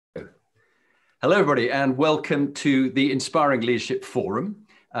Hello, everybody, and welcome to the Inspiring Leadership Forum.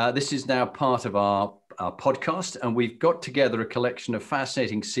 This is now part of our podcast, and we've got together a collection of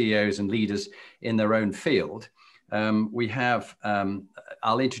fascinating CEOs and leaders in their own field. I'll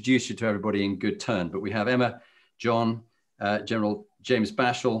introduce you to everybody in good turn, but we have Emma, John, General James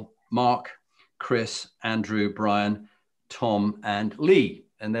Bashall, Mark, Chris, Andrew, Brian, Tom, and Leigh,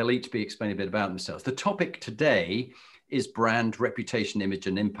 and they'll each be explaining a bit about themselves. The topic today is brand, reputation, image,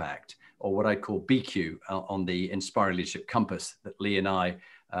 and impact, or what I call BQ on the Inspiring Leadership Compass that Leigh and I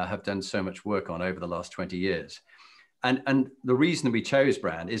have done so much work on over the last 20 years. And the reason we chose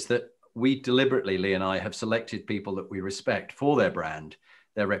brand is that we deliberately, Leigh and I, have selected people that we respect for their brand,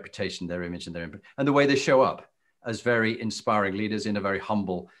 their reputation, their image, and their impact, and the way they show up as very inspiring leaders in a very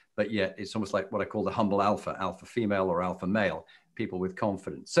humble, but yet it's almost like what I call the humble alpha female or alpha male, people with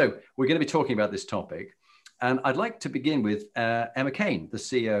confidence. So we're going to be talking about this topic. And I'd like to begin with Emma Kane, the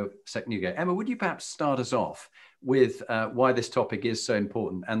CEO of SEC Newgate. Emma, would you perhaps start us off with why this topic is so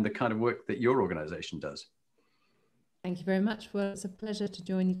important and the kind of work that your organisation does? Thank you very much. Well, it's a pleasure to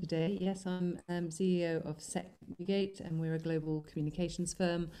join you today. Yes, I'm CEO of SEC Newgate, and we're a global communications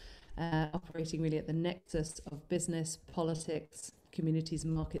firm operating really at the nexus of business, politics, communities,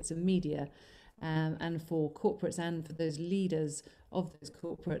 markets, and media. And for corporates and for those leaders of those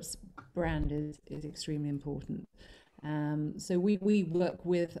corporates, brand is extremely important. So we work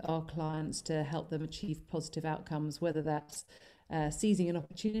with our clients to help them achieve positive outcomes, whether that's seizing an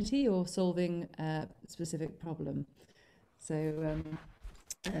opportunity or solving a specific problem. So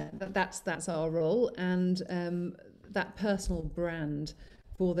that's our role, and that personal brand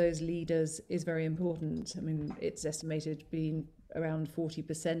for those leaders is very important. I mean, it's estimated being around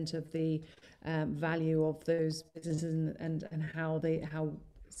 40% of the value of those businesses and how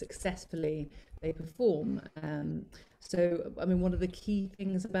successfully they perform. So, I mean, one of the key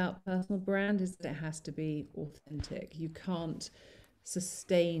things about personal brand is that it has to be authentic. You can't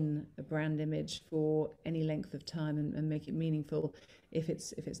sustain a brand image for any length of time and make it meaningful if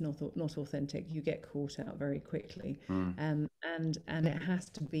it's not authentic. You get caught out very quickly. And it has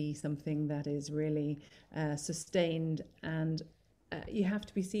to be something that is really sustained, and you have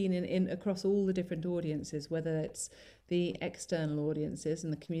to be seen in across all the different audiences, whether it's the external audiences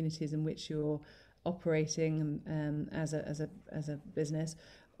and the communities in which you're operating as a business,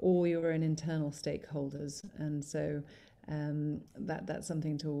 or your own internal stakeholders. And so that's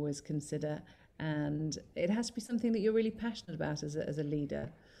something to always consider. And it has to be something that you're really passionate about as a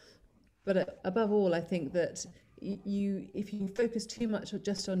leader. But above all, I think that if you focus too much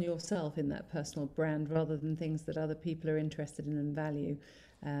just on yourself in that personal brand rather than things that other people are interested in and value,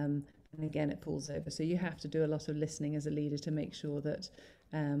 and again, it falls over. So you have to do a lot of listening as a leader to make sure that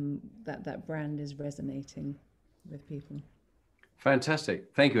that brand is resonating with people.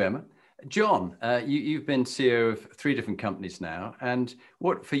 Fantastic. Thank you, Emma. John, you've been CEO of 3 different companies now. And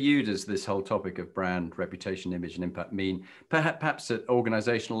what for you does this whole topic of brand, reputation, image, and impact mean? Perhaps at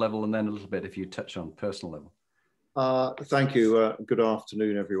organizational level, and then a little bit if you touch on personal level. Thank you. Good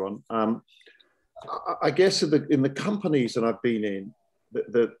afternoon, everyone. I guess in the companies that I've been in,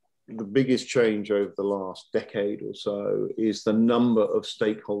 the biggest change over the last decade or so is the number of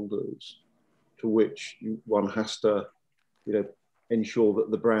stakeholders to which one has to, ensure that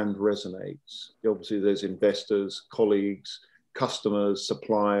the brand resonates. Obviously, there's investors, colleagues, customers,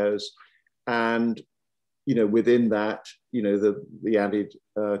 suppliers, and within that, the added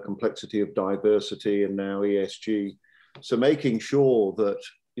complexity of diversity and now ESG. So making sure that,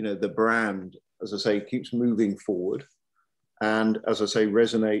 the brand, as I say, keeps moving forward and, as I say,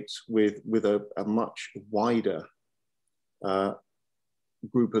 resonates with a much wider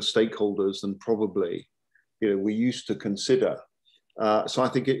group of stakeholders than probably, we used to consider. So I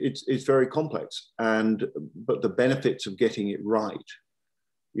think it's very complex, but the benefits of getting it right,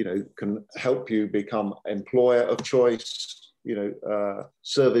 can help you become employer of choice,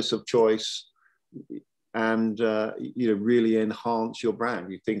 service of choice, and really enhance your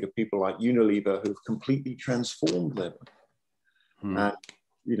brand. You think of people like Unilever who've completely transformed them, and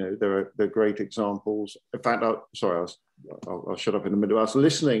there are great examples. In fact, I'll shut up in the middle. I was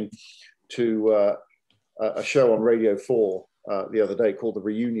listening to a show on Radio 4 the other day called The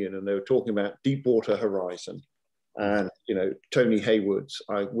Reunion, and they were talking about Deepwater Horizon. And Tony Heyworth's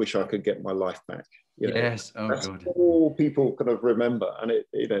 "I wish I could get my life back." Yes, that's God. all people kind of remember, and it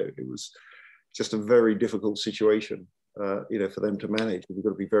was just a very difficult situation, for them to manage. We've got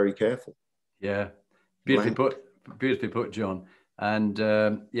to be very careful. Yeah, beautifully put, John. And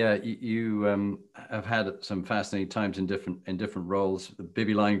you have had some fascinating times in different roles. The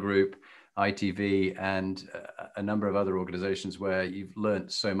Bibby Line Group, ITV, and a number of other organizations where you've learned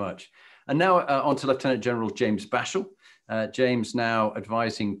so much. And now on to Lieutenant General James Bashall. James now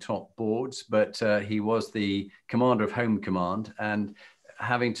advising top boards, but he was the commander of Home Command and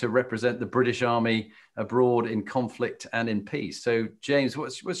having to represent the British Army abroad in conflict and in peace. So James,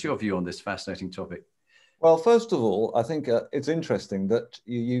 what's your view on this fascinating topic? Well, first of all, I think it's interesting that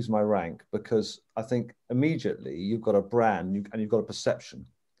you use my rank, because I think immediately you've got a brand and you've got a perception.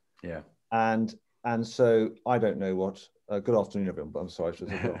 Yeah. And so I don't know what, good afternoon, everyone, but I'm sorry, I should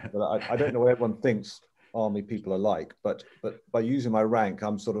say, but I don't know what everyone thinks Army people are like, but by using my rank,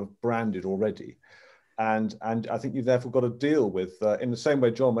 I'm sort of branded already. And I think you've therefore got to deal with, in the same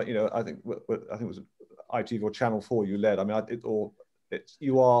way, John, I think it was ITV or Channel 4 you led. I mean,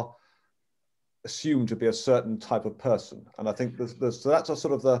 you are assumed to be a certain type of person. And I think so that's a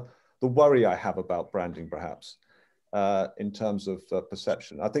sort of the worry I have about branding, perhaps, in terms of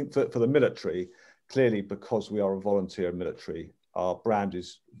perception. I think for the military, clearly, because we are a volunteer military, our brand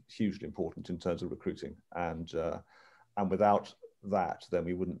is hugely important in terms of recruiting. And without that, then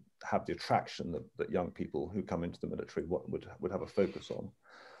we wouldn't have the attraction that young people who come into the military would have a focus on.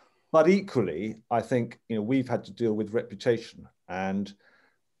 But equally, I think we've had to deal with reputation, and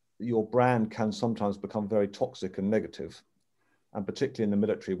your brand can sometimes become very toxic and negative, and particularly in the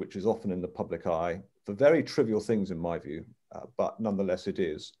military, which is often in the public eye for very trivial things, in my view, but nonetheless it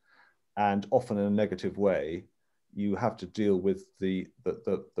is, and often in a negative way. You have to deal with the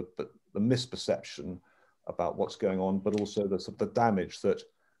misperception about what's going on, but also the damage that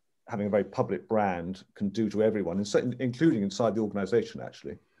having a very public brand can do to everyone, including inside the organisation,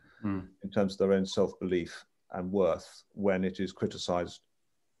 actually, in terms of their own self-belief and worth when it is criticised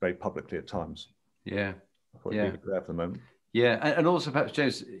very publicly at times. Yeah. I'll probably leave it there for the moment. Yeah, and also perhaps,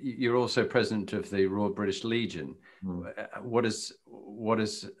 James, you're also president of the Royal British Legion. What has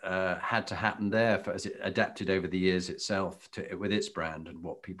had to happen there? Has it adapted over the years itself with its brand and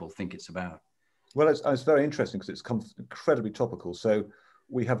what people think it's about? Well, it's very interesting because it's come incredibly topical. So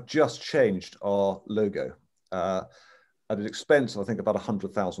we have just changed our logo at an expense of, I think, about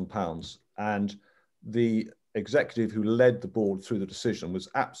 £100,000. And the executive who led the board through the decision was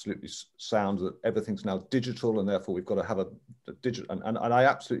absolutely sound that everything's now digital and therefore we've got to have a digital, and I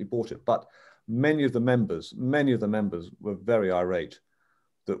absolutely bought it. But many of the members were very irate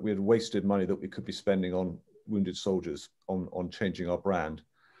that we had wasted money that we could be spending on wounded soldiers on changing our brand.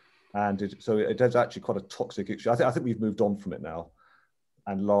 And so it is actually quite a toxic issue. I think we've moved on from it now,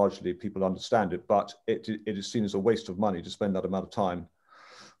 and largely people understand it, but it is seen as a waste of money to spend that amount of time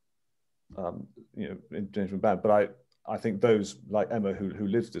in changing brand. But I think those like Emma who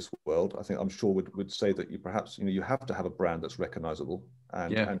lives this world, I'm sure would say that you have to have a brand that's recognizable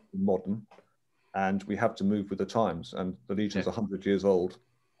and modern, and we have to move with the times. And the Legion's 100 years old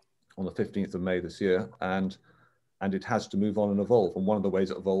on the 15th of May this year, and it has to move on and evolve. And one of the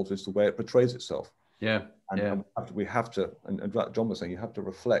ways it evolves is the way it portrays itself. And we have to, and like John was saying, you have to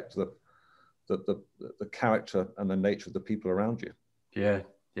reflect the character and the nature of the people around you. Yeah.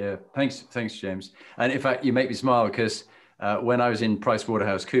 Thanks, James. And in fact, you make me smile because when I was in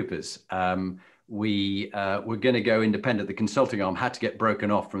PricewaterhouseCoopers, we were going to go independent. The consulting arm had to get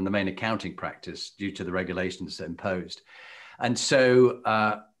broken off from the main accounting practice due to the regulations imposed. And so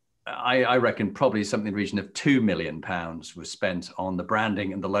I reckon probably something in the region of £2 million was spent on the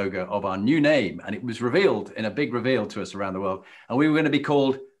branding and the logo of our new name. And it was revealed in a big reveal to us around the world. And we were going to be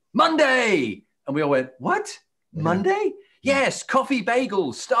called Monday. And we all went, what? Monday? Yes, coffee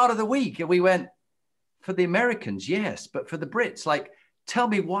bagels, start of the week. And we went, for the Americans, yes. But for the Brits, like, tell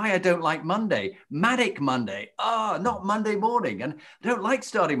me why I don't like Monday. Manic Monday. Not Monday morning. And I don't like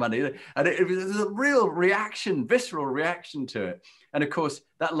starting Monday. And it was a real reaction, visceral reaction to it. And of course,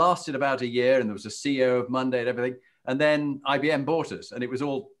 that lasted about a year, and there was a CEO of Monday and everything. And then IBM bought us, and it was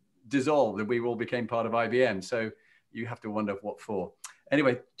all dissolved, and we all became part of IBM. So you have to wonder what for.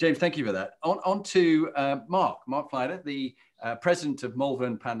 Anyway, James, thank you for that. On to Mark Fleiner, the president of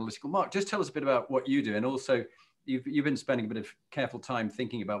Malvern Panalytical. Mark, just tell us a bit about what you do, and also you've been spending a bit of careful time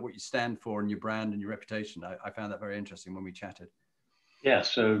thinking about what you stand for and your brand and your reputation. I found that very interesting when we chatted. Yeah,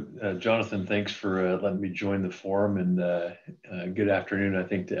 so Jonathan, thanks for letting me join the forum, and good afternoon, I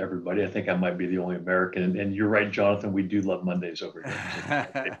think, to everybody. I think I might be the only American, and you're right, Jonathan, we do love Mondays over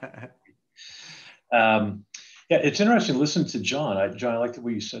here. Yeah, it's interesting to listen to John. John, I like the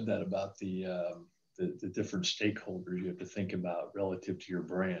way you said that about the different stakeholders you have to think about relative to your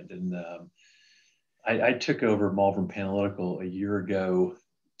brand. And I took over Malvern Panalytical a year ago.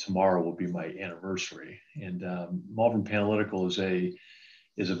 Tomorrow will be my anniversary. And Malvern Panalytical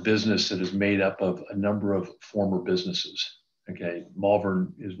is a business that is made up of a number of former businesses. Okay,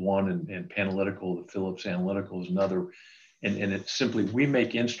 Malvern is one, and Panalytical, the Philips Analytical, is another. And it's simply, we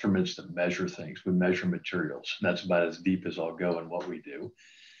make instruments that measure things. We measure materials. And that's about as deep as I'll go in what we do.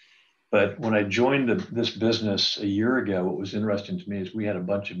 But when I joined this business a year ago, what was interesting to me is we had a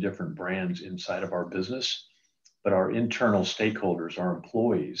bunch of different brands inside of our business, but our internal stakeholders, our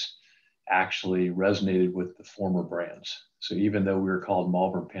employees, actually resonated with the former brands. So even though we were called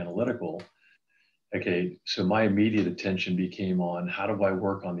Malvern Panalytical, okay, so my immediate attention became on how do I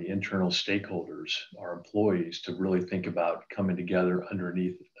work on the internal stakeholders, our employees, to really think about coming together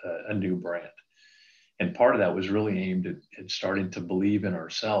underneath a new brand. And part of that was really aimed at starting to believe in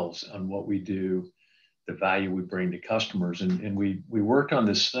ourselves, on what we do, the value we bring to customers. And we worked on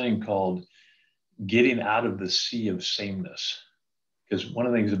this thing called getting out of the sea of sameness. Because one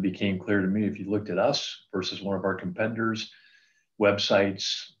of the things that became clear to me, if you looked at us versus one of our competitors,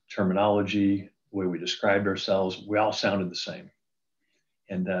 websites, terminology, the way we described ourselves, we all sounded the same.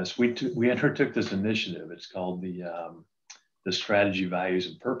 And so we undertook this initiative. It's called the Strategy, Values,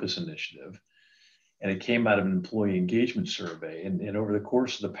 and Purpose Initiative. And it came out of an employee engagement survey. And over the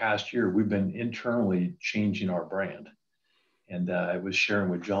course of the past year, we've been internally changing our brand. And I was sharing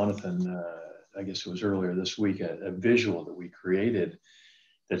with Jonathan, I guess it was earlier this week, a visual that we created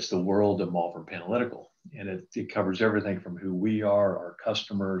that's the world of Malvern Panalytical. And it covers everything from who we are, our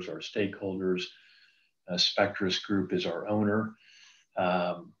customers, our stakeholders. Spectrus Group is our owner.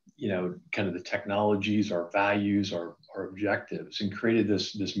 Kind of the technologies, our values, our objectives, and created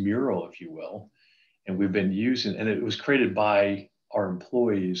this mural, if you will. And we've been using, and it was created by our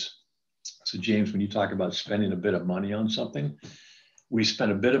employees. So James, when you talk about spending a bit of money on something, we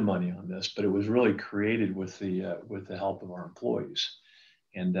spent a bit of money on this, but it was really created with the help of our employees.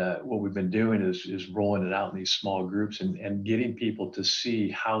 And what we've been doing is rolling it out in these small groups and getting people to see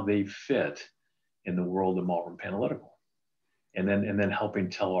how they fit in the world of Malvern Panalytical, and then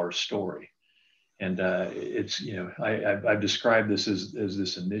helping tell our story. And it's, I've described this as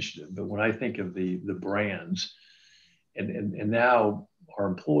this initiative, but when I think of the brands, and now our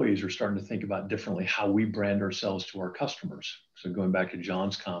employees are starting to think about differently how we brand ourselves to our customers. So going back to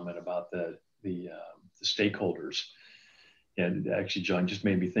John's comment about the stakeholders, and actually John just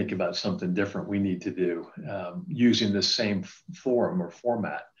made me think about something different we need to do using this same forum or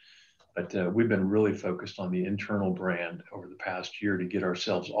format. But we've been really focused on the internal brand over the past year to get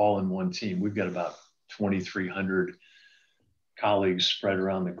ourselves all in one team. We've got about 2,300 colleagues spread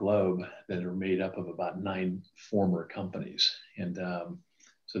around the globe that are made up of about 9 former companies. And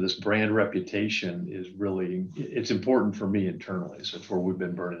so this brand reputation is really, it's important for me internally. So it's where we've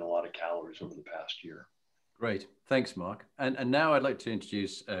been burning a lot of calories over the past year. Great. Thanks, Mark. And now I'd like to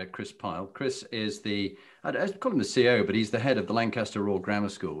introduce Chris Pyle. Chris is I'd call him the CEO, but he's the head of the Lancaster Royal Grammar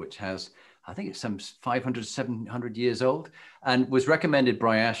School, which has, I think it's some 500, 700 years old, and was recommended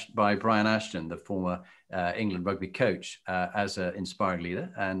by Brian Ashton, the former England rugby coach, as an inspiring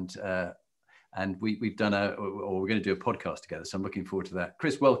leader. And we've done we're going to do a podcast together. So I'm looking forward to that.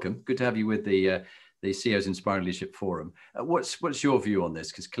 Chris, welcome. Good to have you with the CEO's Inspiring Leadership Forum. What's your view on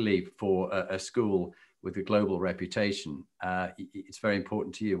this? Because clearly for a school with a global reputation, it's very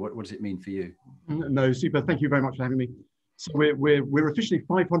important to you. What does it mean for you? No, super. Thank you very much for having me. So we're officially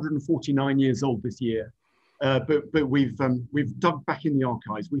 549 years old this year, but we've dug back in the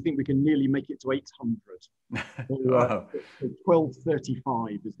archives. We think we can nearly make it to 800. So, Wow.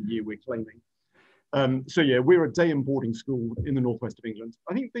 1235 is the year we're claiming. So yeah, we're a day and boarding school in the northwest of England.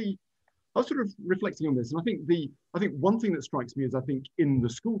 I was sort of reflecting on this, and I think one thing that strikes me is, I think in the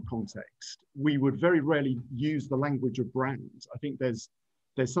school context, we would very rarely use the language of brands. I think there's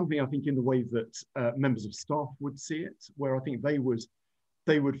something, I think, in the way that members of staff would see it, where I think they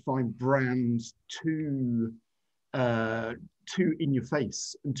would find brands too in your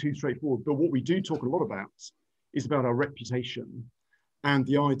face and too straightforward. But what we do talk a lot about is about our reputation, and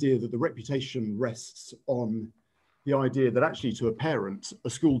the idea that the reputation rests on the idea that actually to a parent, a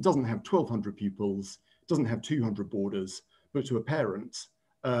school doesn't have 1,200 pupils, doesn't have 200 boarders, but to a parent,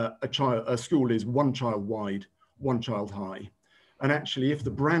 a school is one child wide, one child high. And actually, if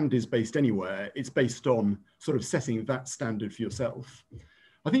the brand is based anywhere, it's based on sort of setting that standard for yourself.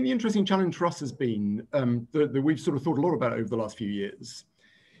 I think the interesting challenge for us has been, that we've sort of thought a lot about over the last few years,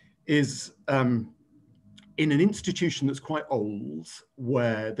 is in an institution that's quite old,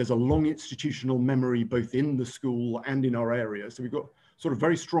 where there's a long institutional memory, both in the school and in our area. So we've got sort of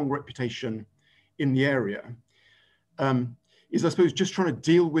very strong reputation in the area, is I suppose just trying to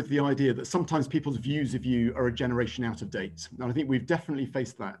deal with the idea that sometimes people's views of you are a generation out of date. And I think we've definitely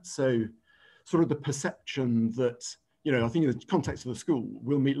faced that. So sort of the perception that, I think in the context of the school,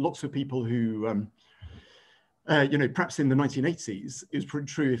 we'll meet lots of people who, perhaps in the 1980s, it was pretty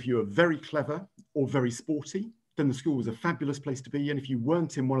true if you were very clever or very sporty, then the school was a fabulous place to be. And if you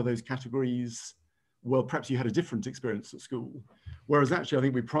weren't in one of those categories, well, perhaps you had a different experience at school. Whereas actually, I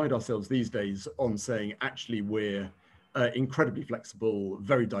think we pride ourselves these days on saying, actually, we're incredibly flexible,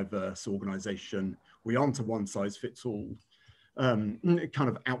 very diverse organisation. We aren't a one-size-fits-all kind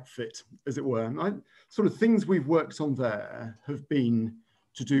of outfit, as it were. And sort of things we've worked on there have been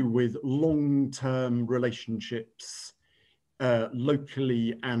to do with long-term relationships,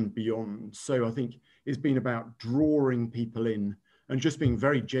 locally and beyond. So I think it's been about drawing people in and just being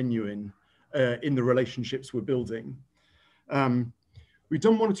very genuine in the relationships we're building. We've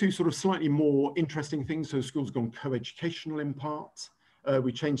done one or two sort of slightly more interesting things. So the school's gone co-educational in part.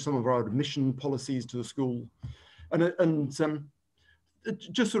 We changed some of our admission policies to the school. And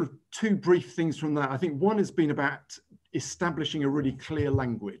just sort of two brief things from that. I think one has been about establishing a really clear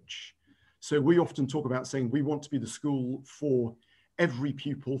language. So we often talk about saying we want to be the school for every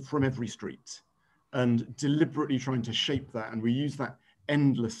pupil from every street, and deliberately trying to shape that. And we use that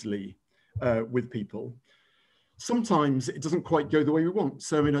endlessly with people. Sometimes it doesn't quite go the way we want.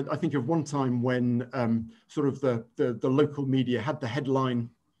 So I think of one time when sort of the local media had the headline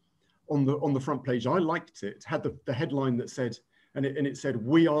on the front page. I liked it, had the headline that said, and it said,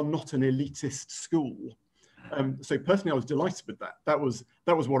 "We are not an elitist school." So personally, I was delighted with that. That was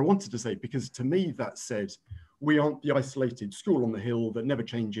what I wanted to say, because to me that said, we aren't the isolated school on the hill that never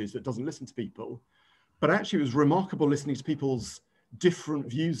changes, that doesn't listen to people. But actually, it was remarkable listening to people's different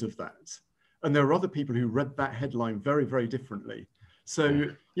views of that. And there are other people who read that headline very, very differently. So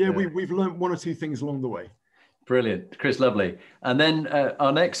yeah, we've learned one or two things along the way. Brilliant, Chris, lovely. And then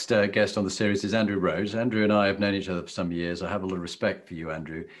our next guest on the series is Andrew Rhodes. Andrew and I have known each other for some years. I have a lot of respect for you,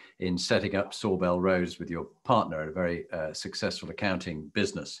 Andrew, in setting up Salberg Rhodes with your partner at a very successful accounting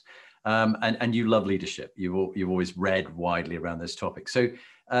business. And you love leadership. You've always read widely around this topic. So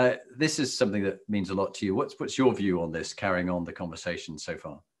this is something that means a lot to you. What's your view on this, carrying on the conversation so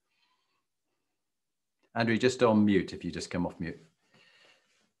far? Andrew, just on mute, if you just come off mute.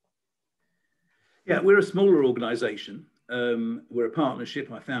 Yeah, we're a smaller organisation. We're a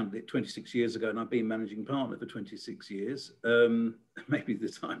partnership. I founded it 26 years ago, and I've been managing partner for 26 years. Maybe the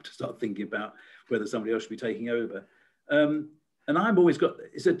time to start thinking about whether somebody else should be taking over. And I've always got,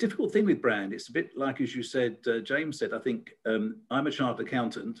 it's a difficult thing with brand. It's a bit like, as you said, James said, I think I'm a chartered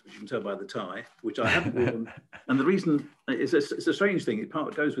accountant, which you can tell by the tie, which I haven't worn. And the reason, it's a strange thing. It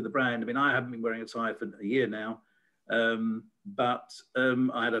goes with the brand. I mean, I haven't been wearing a tie for a year now. But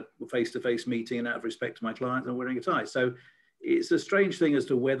I had a face-to-face meeting, and out of respect to my clients, I'm wearing a tie. So it's a strange thing as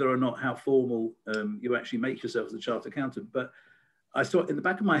to whether or not how formal you actually make yourself as a chartered accountant. But I saw in the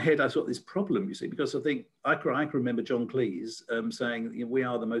back of my head, I saw this problem, you see, because I think I can remember John Cleese saying, you know, we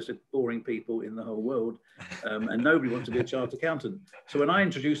are the most boring people in the whole world, and nobody wants to be a chartered accountant. So when I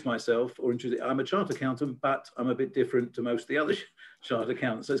introduced myself, I'm a chartered accountant, but I'm a bit different to most of the other chartered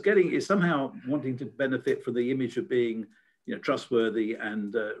accountants. So it's somehow wanting to benefit from the image of being, you know, trustworthy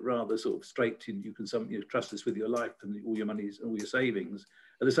and rather sort of straight to, you can trust us with your life and all your money, all your savings.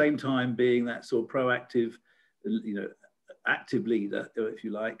 At the same time, being that sort of proactive, you know, active leader, if you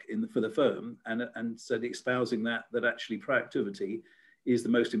like, for the firm, and so espousing that actually proactivity is the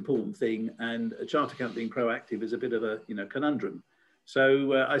most important thing, and a chartered accountant being proactive is a bit of a, you know, conundrum.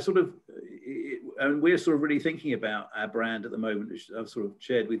 So and we're sort of really thinking about our brand at the moment, which I've sort of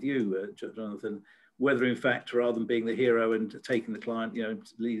shared with you, Jonathan, whether in fact, rather than being the hero and taking the client, you know,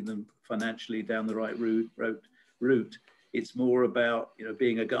 leading them financially down the right route, it's more about, you know,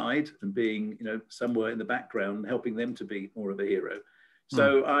 being a guide and being, you know, somewhere in the background and helping them to be more of a hero.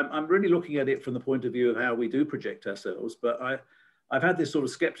 So I'm really looking at it from the point of view of how we do project ourselves. But I've had this sort of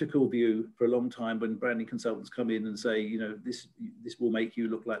skeptical view for a long time when branding consultants come in and say, you know, this will make you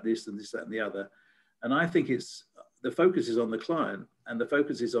look like this and this, that, and the other. And I think the focus is on the client, and the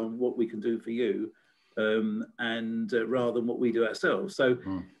focus is on what we can do for you, and rather than what we do ourselves. So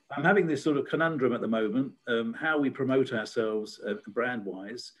I'm having this sort of conundrum at the moment, how we promote ourselves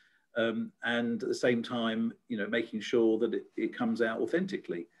brand-wise, and at the same time, you know, making sure that it comes out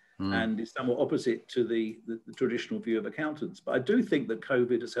authentically. And it's somewhat opposite to the traditional view of accountants. But I do think that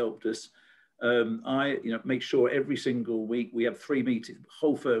COVID has helped us. I make sure every single week we have 3 meetings,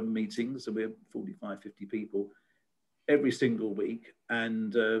 whole firm meetings, so we have 45, 50 people every single week,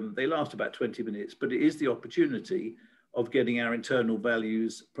 and they last about 20 minutes, but it is the opportunity of getting our internal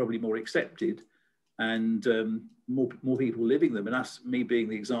values probably more accepted, and more people living them, and me being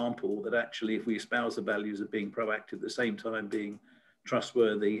the example that actually if we espouse the values of being proactive at the same time being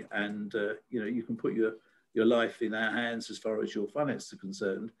trustworthy, and you can put your life in our hands as far as your finances are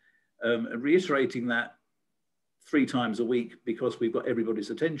concerned, and reiterating that 3 times a week because we've got everybody's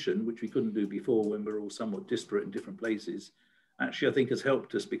attention, which we couldn't do before when we're all somewhat disparate in different places, actually I think has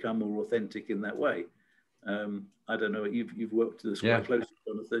helped us become more authentic in that way. I don't know, you've worked with us quite closely,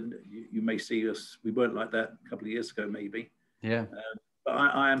 Jonathan. You may see us, we weren't like that a couple of years ago, maybe. Yeah. But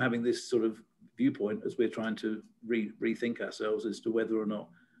I am having this sort of viewpoint as we're trying to rethink ourselves as to whether or not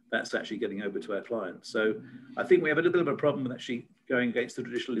that's actually getting over to our clients. So I think we have a little bit of a problem with actually going against the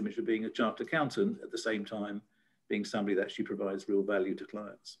traditional image of being a chartered accountant at the same time being somebody that actually provides real value to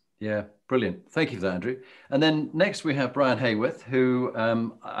clients. Yeah, brilliant. Thank you for that, Andrew. And then next we have Brian Heyworth, who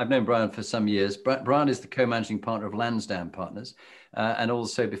I've known Brian for some years. Brian is the co-managing partner of Lansdown Partners, and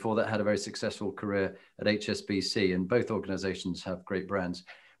also before that had a very successful career at HSBC, and both organizations have great brands.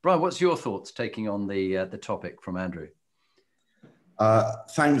 Brian, what's your thoughts taking on the topic from Andrew?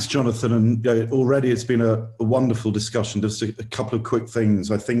 Thanks, Jonathan. And already it's been a wonderful discussion. Just a couple of quick things.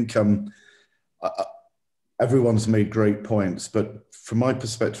 I think everyone's made great points, but from my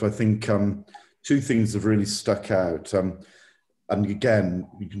perspective, I think 2 things have really stuck out. And again,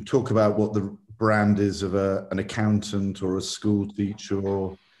 you can talk about what the brand is of an accountant or a school teacher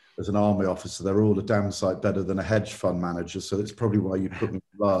or as an army officer. They're all a damn sight better than a hedge fund manager. So that's probably why you put me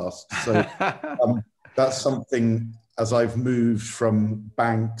last. So that's something, as I've moved from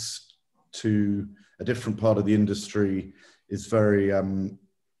banks to a different part of the industry, is very, I'm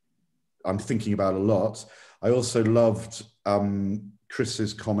thinking about a lot. I also loved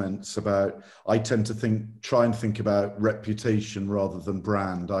Chris's comments about, I tend to try and think about reputation rather than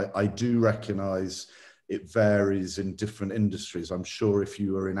brand. I do recognize it varies in different industries. I'm sure if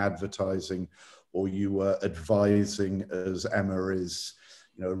you were in advertising or you were advising, as Emma is,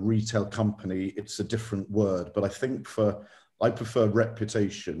 a retail company, it's a different word. But I think I prefer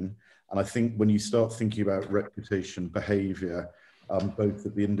reputation. And I think when you start thinking about reputation behavior, both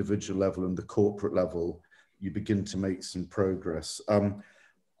at the individual level and the corporate level, you begin to make some progress.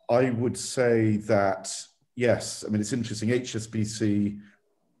 I would say that, yes, I mean, it's interesting, HSBC,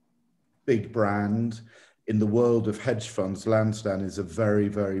 big brand. In the world of hedge funds, Lansdown is a very,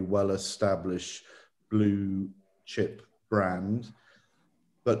 very well-established blue chip brand.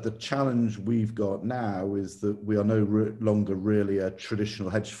 But the challenge we've got now is that we are no longer really a traditional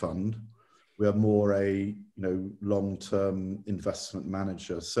hedge fund. We are more a long-term investment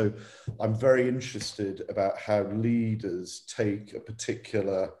manager. So I'm very interested about how leaders take a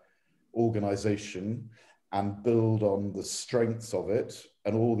particular organization and build on the strengths of it.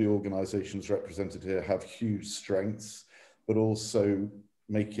 And all the organizations represented here have huge strengths, but also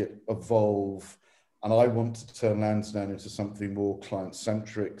make it evolve. And I want to turn Lansdown into something more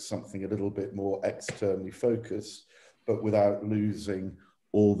client-centric, something a little bit more externally focused, but without losing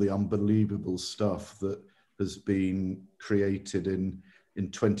all the unbelievable stuff that has been created in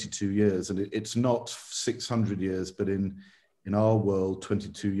 22 years. And it's not 600 years, but in our world,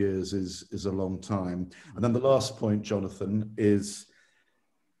 22 years is a long time. And then the last point, Jonathan, is,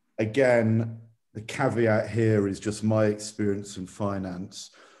 again, the caveat here is just my experience in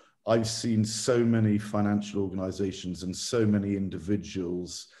finance. I've seen so many financial organizations and so many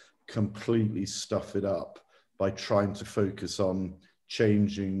individuals completely stuff it up by trying to focus on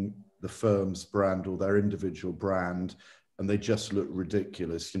changing the firm's brand or their individual brand, and they just look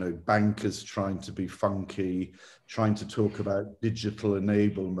ridiculous. Bankers trying to be funky, trying to talk about digital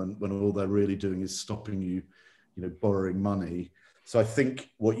enablement when all they're really doing is stopping you, borrowing money. So I think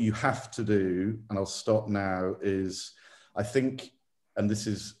what you have to do, and I'll stop now, is I think, and this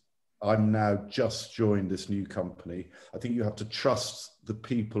is, I'm now just joined this new company. I think you have to trust the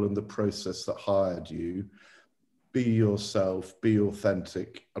people and the process that hired you. Be yourself, be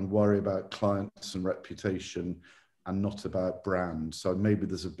authentic, and worry about clients and reputation and not about brand. So maybe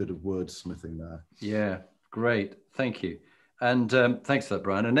there's a bit of wordsmithing there. Yeah, great. Thank you. And thanks for that,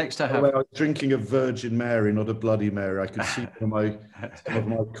 Brian. And next I have... I was drinking a Virgin Mary, not a Bloody Mary. I could see some of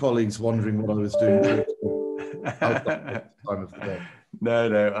my colleagues wondering what I was doing. Time of the day.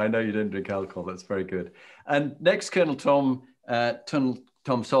 No, I know you don't drink alcohol. That's very good. And next, Colonel Tom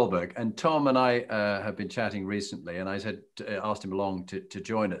Salberg. And Tom and I have been chatting recently, and I asked him along to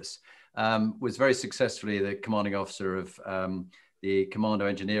join us. Was very successfully the commanding officer of the Commando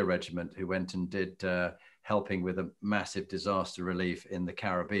Engineer Regiment, who went and did helping with a massive disaster relief in the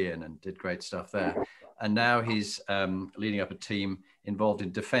Caribbean and did great stuff there. And now he's leading up a team involved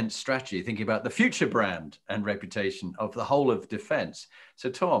in defense strategy, thinking about the future brand and reputation of the whole of defense.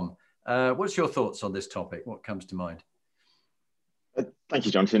 So Tom, what's your thoughts on this topic? What comes to mind? Thank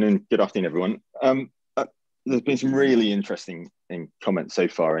you, Jonathan, and good afternoon, everyone. There's been some really interesting comments so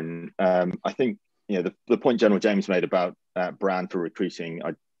far, and I think the point General James made about brand for recruiting,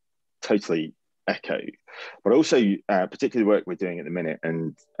 I totally echo. But also, particularly the work we're doing at the minute,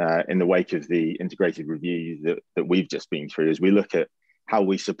 and in the wake of the integrated review that we've just been through, as we look at how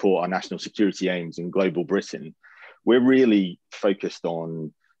we support our national security aims in global Britain, we're really focused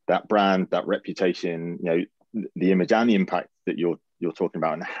on that brand, that reputation, the image and the impact that you're talking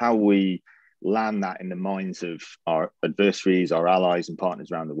about, and how we land that in the minds of our adversaries, our allies and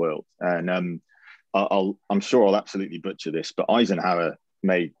partners around the world. And I'm sure I'll absolutely butcher this, but Eisenhower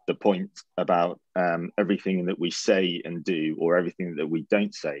made the point about everything that we say and do, or everything that we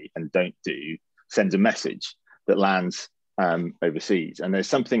don't say and don't do, sends a message that lands overseas. And there's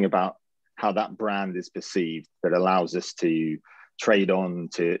something about how that brand is perceived that allows us to trade on,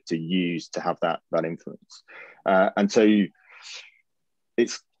 to use, to have that influence. And so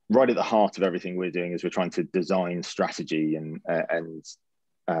it's right at the heart of everything we're doing as we're trying to design strategy and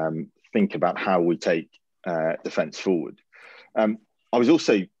think about how we take defence forward. I was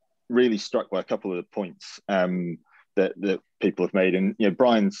also really struck by a couple of the points that people have made. And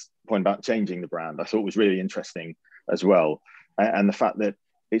Brian's point about changing the brand, I thought was really interesting as well. And the fact that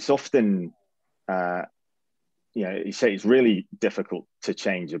it's often, you say it's really difficult to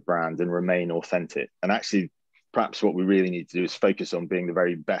change a brand and remain authentic. And actually, perhaps what we really need to do is focus on being the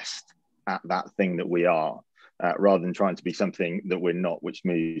very best at that thing that we are, rather than trying to be something that we're not, which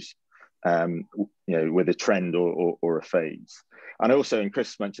moves with a trend or a phase. And also, and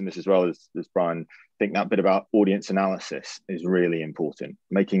Chris mentioned this as well as Brian, I think that bit about audience analysis is really important,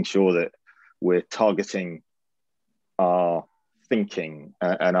 making sure that we're targeting our thinking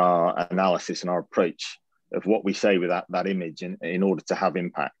and our analysis and our approach of what we say with that image in order to have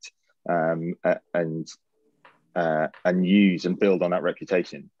impact and use and build on that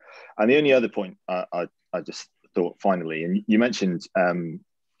reputation. And the only other point I just thought finally, and you mentioned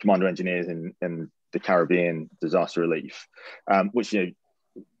commander engineers in the Caribbean disaster relief, which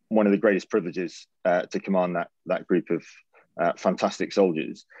one of the greatest privileges to command that group of fantastic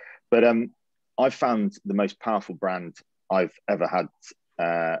soldiers. But I've found the most powerful brand I've ever had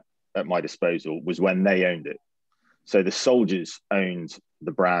at my disposal was when they owned it. So the soldiers owned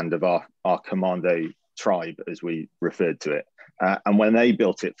the brand of our commando tribe, as we referred to it, and when they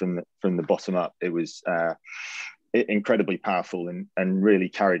built it from the bottom up, it was incredibly powerful and really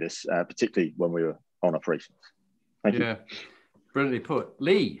carried us, particularly when we were on operations. Thank you. Brilliantly put.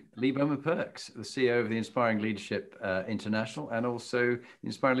 Leigh Bowman-Perks, the CEO of the Inspiring Leadership International, and also the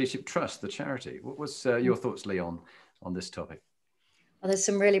Inspiring Leadership Trust, the charity. What was your thoughts, Leigh, on this topic? Well, there's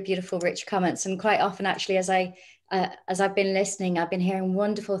some really beautiful, rich comments, and quite often, actually, as I've been listening, I've been hearing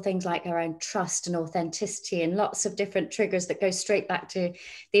wonderful things like around trust and authenticity, and lots of different triggers that go straight back to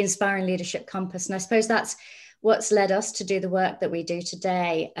the Inspiring Leadership Compass. And I suppose that's what's led us to do the work that we do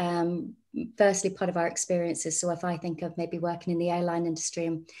today. Firstly, part of our experiences. So if I think of maybe working in the airline industry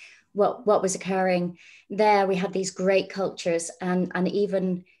and what was occurring there, we had these great cultures, and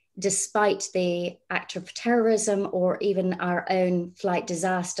even despite the act of terrorism or even our own flight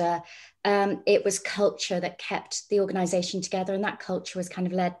disaster, it was culture that kept the organization together, and that culture was kind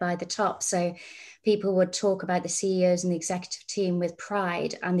of led by the top. So people would talk about the CEOs and the executive team with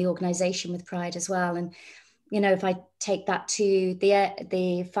pride, and the organization with pride as well. And if I take that to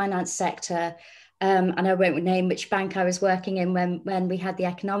the finance sector, and I won't name which bank I was working in when we had the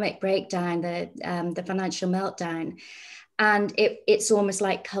economic breakdown, the financial meltdown, and it's almost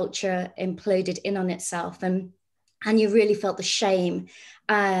like culture imploded in on itself, and you really felt the shame,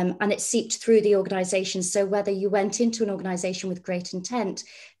 and it seeped through the organization. So whether you went into an organization with great intent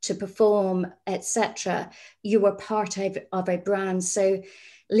to perform, etc., you were part of a brand. So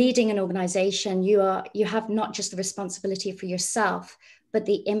leading an organization, you have not just the responsibility for yourself, but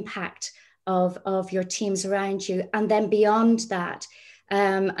the impact of your teams around you. And then beyond that,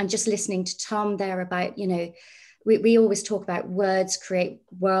 and just listening to Tom there about, we always talk about words create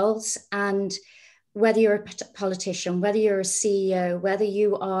worlds. And whether you're a politician, whether you're a CEO, whether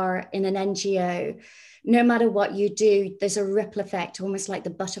you are in an NGO, no matter what you do, there's a ripple effect, almost like the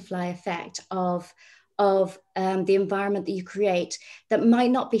butterfly effect of the environment that you create that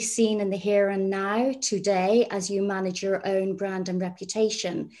might not be seen in the here and now today as you manage your own brand and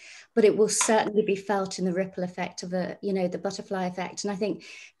reputation, but it will certainly be felt in the ripple effect of the butterfly effect. And I think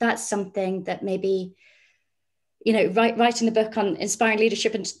that's something that maybe, writing the book on inspiring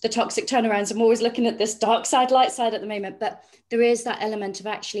leadership and the toxic turnarounds, I'm always looking at this dark side, light side at the moment, but there is that element of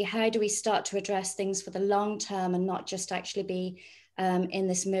actually, how do we start to address things for the long term and not just actually be in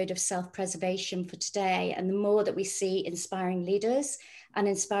this mode of self-preservation for today. And the more that we see inspiring leaders and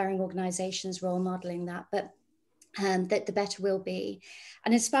inspiring organizations role modeling that, but that the better we'll be.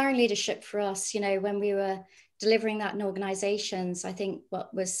 And inspiring leadership for us, when we were delivering that in organizations, I think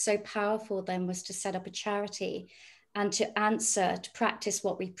what was so powerful then was to set up a charity and to practice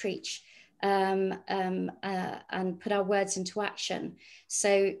what we preach, and put our words into action.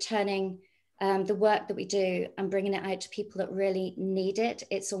 So turning the work that we do and bringing it out to people that really need it.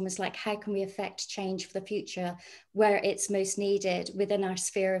 It's almost like, how can we affect change for the future where it's most needed within our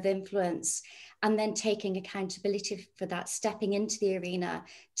sphere of influence? And then taking accountability for that, stepping into the arena,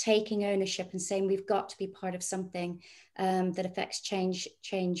 taking ownership and saying we've got to be part of something that affects change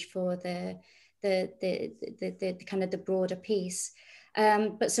for the kind of the broader piece.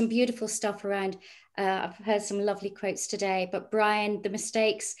 But some beautiful stuff around, I've heard some lovely quotes today, but Brian, the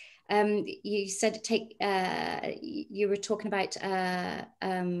mistakes, you said you were talking about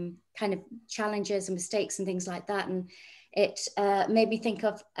kind of challenges and mistakes and things like that. And it made me think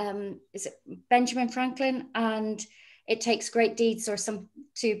of, is it Benjamin Franklin? And it takes great deeds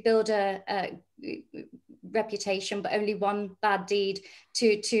to build a reputation, but only one bad deed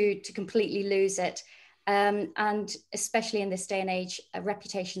to completely lose it. And especially in this day and age,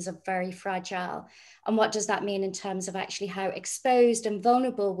 reputations are very fragile. And what does that mean in terms of actually how exposed and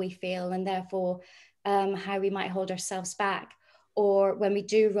vulnerable we feel, and therefore how we might hold ourselves back, or when we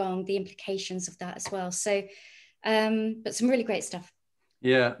do wrong, the implications of that as well. So, but some really great stuff.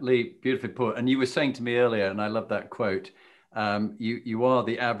 Yeah, Leigh, beautifully put. And you were saying to me earlier, and I love that quote, you are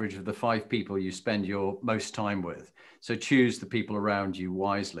the average of the 5 people you spend your most time with. So choose the people around you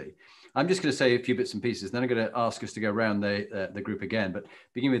wisely. I'm just going to say a few bits and pieces, then I'm going to ask us to go around the group again, but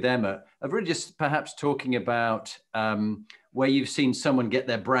begin with Emma. I've really just perhaps talking about where you've seen someone get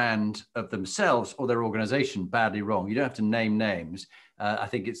their brand of themselves or their organization badly wrong. You don't have to name names. I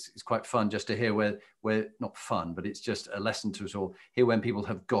think it's quite fun just to hear where not fun, but it's just a lesson to us all, hear when people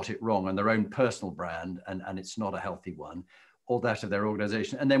have got it wrong on their own personal brand and it's not a healthy one, or that of their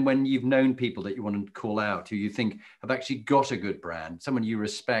organization. And then when you've known people that you want to call out, who you think have actually got a good brand, someone you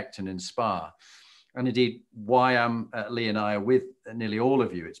respect and inspire. And indeed, why Leigh and I are with nearly all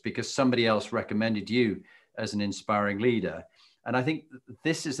of you, it's because somebody else recommended you as an inspiring leader. And I think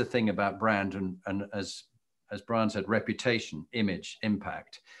this is the thing about brand, and as Brian said, reputation, image,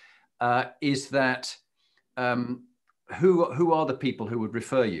 impact, is that who are the people who would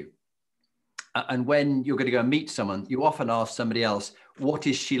refer you? And when you're going to go and meet someone, you often ask somebody else, what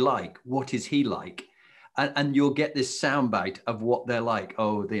is she like? What is he like? And you'll get this soundbite of what they're like.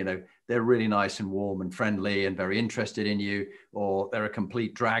 Oh, they're really nice and warm and friendly and very interested in you, or they're a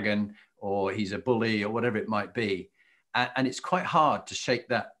complete dragon, or he's a bully, or whatever it might be. And it's quite hard to shake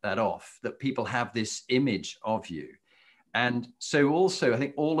that off, that people have this image of you. And so also, I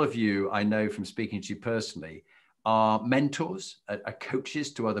think all of you, I know from speaking to you personally, are mentors, are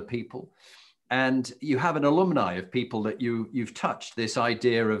coaches to other people. And you have an alumni of people that you've touched, this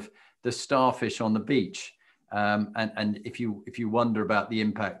idea of the starfish on the beach. And if you wonder about the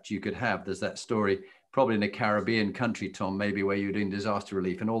impact you could have, there's that story, probably in a Caribbean country, Tom, maybe where you're doing disaster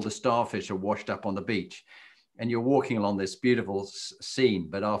relief and all the starfish are washed up on the beach. And you're walking along this beautiful scene,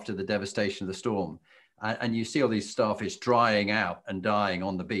 but after the devastation of the storm, and you see all these starfish drying out and dying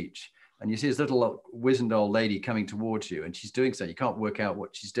on the beach. And you see this little wizened old lady coming towards you, and she's doing something. You can't work out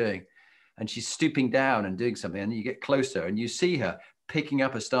what she's doing. And she's stooping down and doing something, and you get closer and you see her picking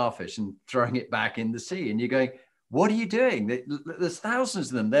up a starfish and throwing it back in the sea. And you're going, what are you doing? There's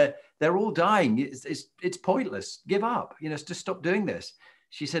thousands of them. They're all dying. It's pointless. Give up. Just stop doing this.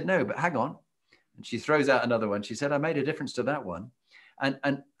 She said, no, but hang on. And she throws out another one. She said, I made a difference to that one.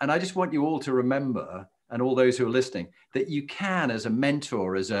 And I just want you all to remember, and all those who are listening, that you can, as a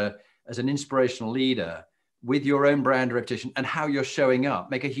mentor, as an inspirational leader, with your own brand reputation and how you're showing up,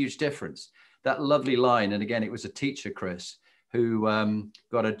 make a huge difference. That lovely line, and again, it was a teacher, Chris, who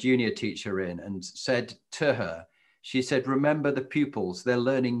got a junior teacher in and said to her, she said, remember the pupils, they're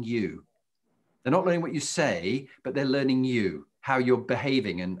learning you. They're not learning what you say, but they're learning you, how you're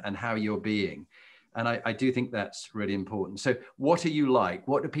behaving and how you're being. And I do think that's really important. So what are you like?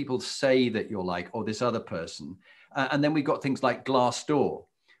 What do people say that you're like, or this other person? And then we've got things like Glassdoor,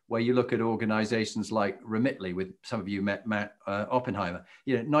 where you look at organizations like Remitly, with some of you met Matt Oppenheimer,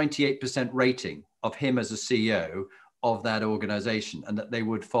 98% rating of him as a CEO of that organization, and that they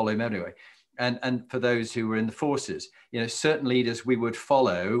would follow him anyway. And for those who were in the forces, certain leaders we would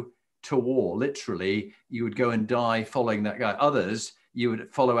follow to war. Literally, you would go and die following that guy. Others, you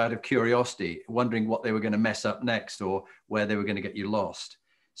would follow out of curiosity, wondering what they were going to mess up next or where they were going to get you lost.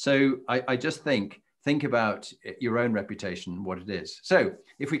 So I just think about your own reputation, what it is. So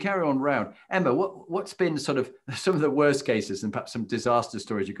if we carry on round, Emma, what's been sort of some of the worst cases and perhaps some disaster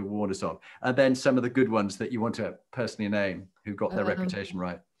stories you could warn us of, and then some of the good ones that you want to personally name who got their reputation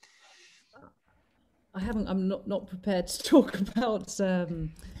right? I'm not prepared to talk about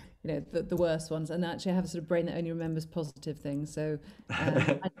the worst ones, and actually I have a sort of brain that only remembers positive things, so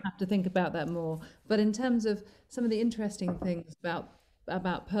I'd have to think about that more. But in terms of some of the interesting things about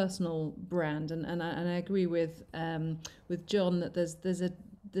personal brand, and I agree with John that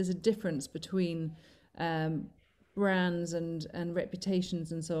there's a difference between brands and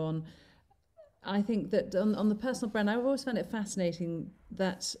reputations and so on. I think that on the personal brand, I've always found it fascinating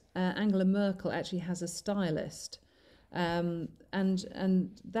that Angela Merkel actually has a stylist, and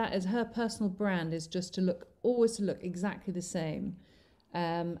that is her personal brand is just always to look exactly the same,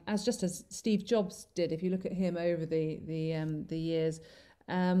 as Steve Jobs did. If you look at him over the years,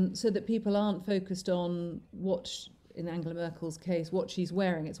 so that people aren't focused on in Angela Merkel's case, what she's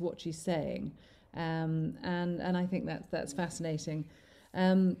wearing, it's what she's saying, and I think that's fascinating.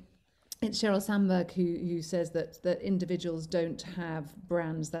 It's Sheryl Sandberg who says that individuals don't have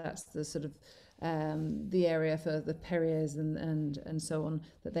brands. That's the sort of the area for the Perriers and so on,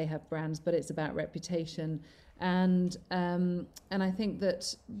 that they have brands, but it's about reputation. And I think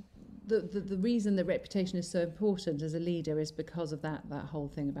that the reason that reputation is so important as a leader is because of that whole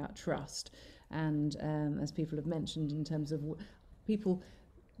thing about trust. And as people have mentioned, in terms of people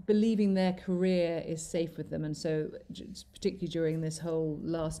believing their career is safe with them. And so particularly during this whole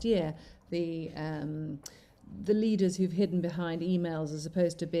last year, the leaders who've hidden behind emails as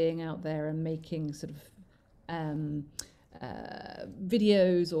opposed to being out there and making sort of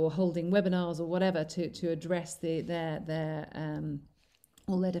videos or holding webinars or whatever to address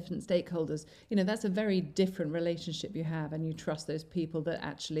all their different stakeholders, that's a very different relationship you have, and you trust those people that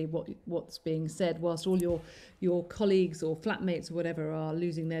actually what's being said, whilst all your colleagues or flatmates or whatever are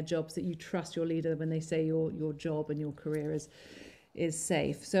losing their jobs, that you trust your leader when they say your job and your career is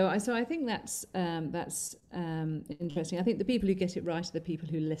safe. So I think that's interesting. I think the people who get it right are the people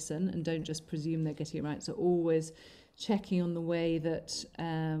who listen and don't just presume they're getting it right. So always checking on the way that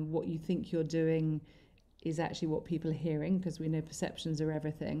what you think you're doing is actually what people are hearing, because we know perceptions are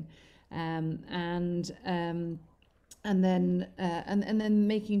everything, and then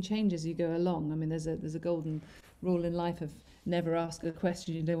making changes as you go along. I mean, there's a golden rule in life of never ask a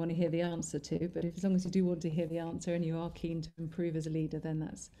question you don't want to hear the answer to, but as long as you do want to hear the answer and you are keen to improve as a leader, then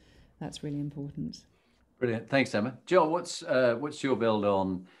that's really important. Brilliant, thanks, Emma. John, what's your build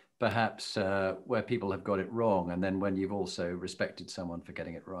on perhaps where people have got it wrong, and then when you've also respected someone for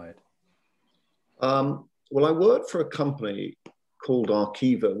getting it right? Well, I worked for a company called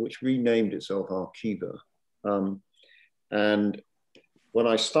Arqiva, which renamed itself Arqiva. And when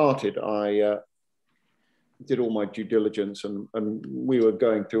I started, I did all my due diligence, and we were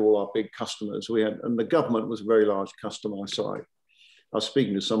going through all our big customers. And the government was a very large customer. So I was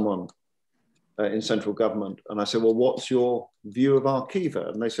speaking to someone in central government, and I said, well, what's your view of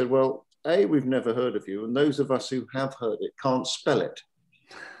Arqiva? And they said, well, A, we've never heard of you, and those of us who have heard it can't spell it.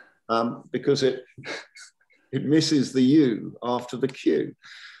 Because it misses the U after the Q.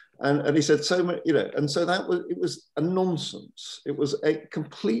 And he said, so many, and so it was a nonsense. It was a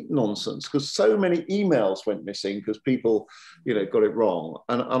complete nonsense, because so many emails went missing because people, got it wrong.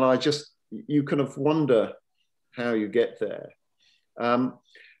 And you kind of wonder how you get there.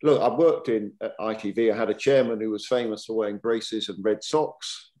 Look, I worked in ITV. I had a chairman who was famous for wearing braces and red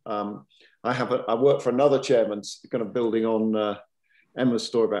socks. I worked for another chairman, kind of building on Emma's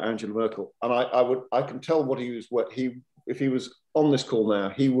story about Angela Merkel, and I can tell if he was on this call now,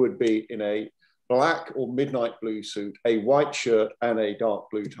 he would be in a black or midnight blue suit, a white shirt, and a dark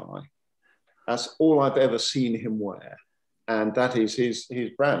blue tie. That's all I've ever seen him wear, and that is his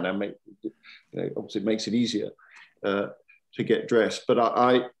brand. Now, obviously, it makes it easier to get dressed. But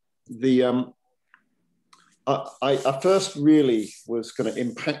I first really was kind of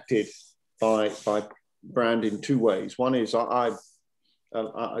impacted by brand in two ways. One is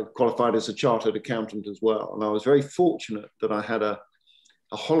I qualified as a chartered accountant as well. And I was very fortunate that I had a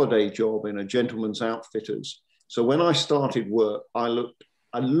holiday job in a gentleman's outfitters. So when I started work, I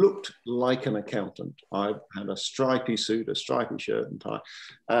looked like an accountant. I had a stripy suit, a stripy shirt and tie.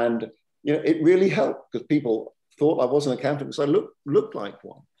 And it really helped, because people thought I was an accountant because I looked like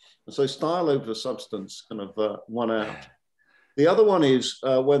one. And so style over substance kind of won out. The other one is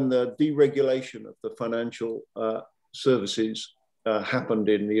when the deregulation of the financial services happened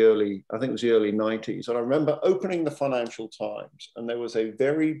in the early 90s. And I remember opening the Financial Times, and there was a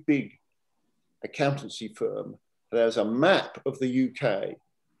very big accountancy firm. There's a map of the UK,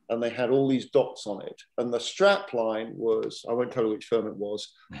 and they had all these dots on it. And the strap line was, I won't tell you which firm it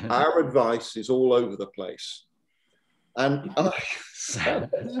was, our advice is all over the place. And I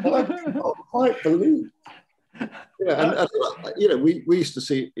can't quite believe Yeah, and you know, we used to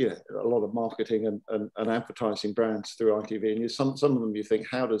see, you know, a lot of marketing and advertising brands through ITV, and some of them you think,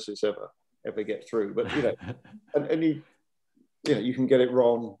 how does this ever get through? But you know, and you know, you can get it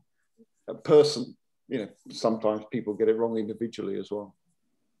wrong. A person, you know, sometimes people get it wrong individually as well.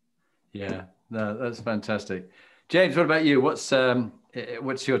 Yeah, no, that's fantastic. James, what about you? What's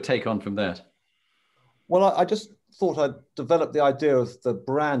your take on from that? Well, I just thought I'd develop the idea of the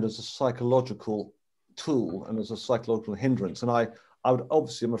brand as a psychological tool and as a psychological hindrance. And I would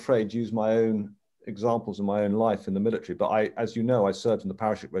obviously, I'm afraid, use my own examples in my own life in the military. But as you know, I served in the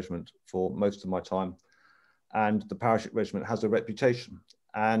parachute regiment for most of my time. And the parachute regiment has a reputation.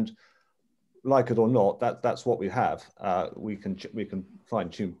 And like it or not, that's what we have. We can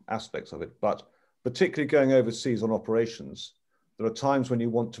fine-tune aspects of it. But particularly going overseas on operations, there are times when you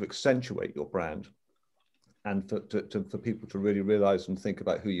want to accentuate your brand and for people to really realize and think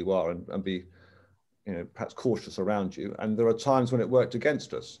about who you are and be, you know, perhaps cautious around you. And there are times when it worked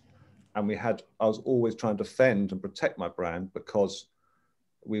against us. And I was always trying to defend and protect my brand because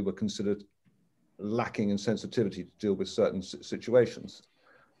we were considered lacking in sensitivity to deal with certain situations.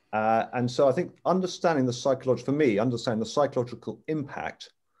 And so I think understanding the psychological impact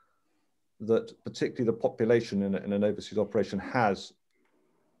that particularly the population in an overseas operation has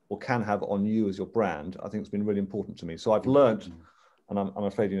or can have on you as your brand, I think it's been really important to me. So I've learned, and I'm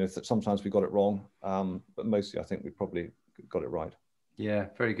afraid, you know, that sometimes we got it wrong, but mostly I think we probably got it right. Yeah,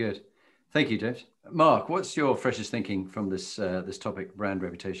 very good. Thank you, James. Mark, what's your freshest thinking from this topic, brand,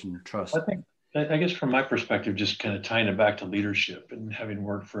 reputation, trust? I guess from my perspective, just kind of tying it back to leadership and having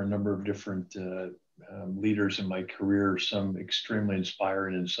worked for a number of different leaders in my career, some extremely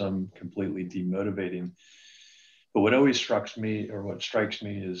inspiring and some completely demotivating. But what always strikes me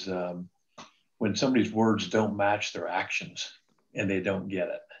is when somebody's words don't match their actions and they don't get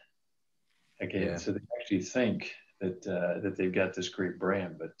it. Okay, yeah. So they actually think that they've got this great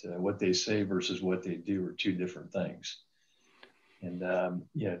brand, but what they say versus what they do are two different things. And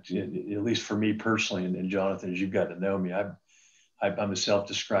yeah, at least for me personally, and Jonathan, as you've got to know me, I'm a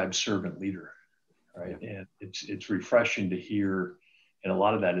self-described servant leader, right? Yeah. And it's refreshing to hear, and a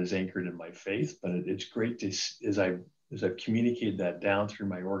lot of that is anchored in my faith. But it's great to, as I've communicated that down through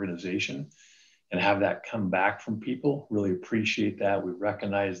my organization, and have that come back from people. Really appreciate that. We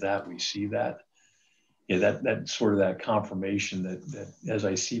recognize that. We see that. Yeah, that sort of that confirmation that as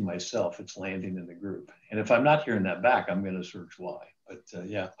I see myself, it's landing in the group. And if I'm not hearing that back, I'm going to search why. But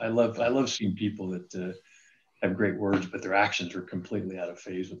yeah, I love seeing people that have great words, but their actions are completely out of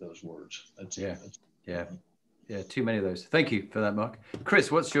phase with those words. Yeah. Too many of those. Thank you for that, Mark. Chris,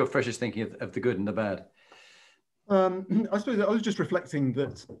 what's your freshest thinking of the good and the bad? I suppose I was just reflecting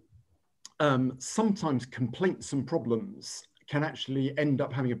that sometimes complaints and problems can actually end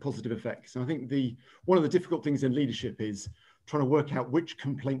up having a positive effect. And I think one of the difficult things in leadership is trying to work out which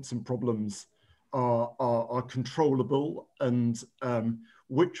complaints and problems are controllable and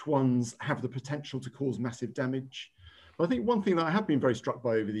which ones have the potential to cause massive damage. But I think one thing that I have been very struck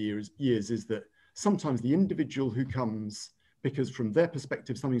by over the years is that sometimes the individual who comes because from their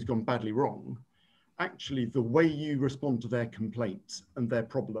perspective something's gone badly wrong, actually the way you respond to their complaint and their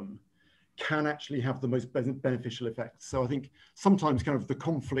problem can actually have the most beneficial effects. So I think sometimes kind of the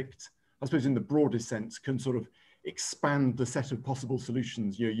conflict, I suppose in the broadest sense, can sort of expand the set of possible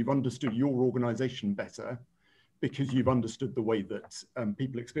solutions. You know, you've understood your organization better because you've understood the way that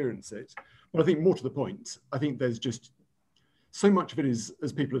people experience it. But I think more to the point, I think there's just so much of it is,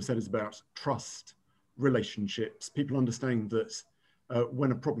 as people have said, is about trust, relationships, people understanding that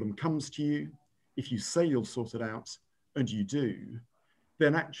when a problem comes to you, if you say you'll sort it out and you do,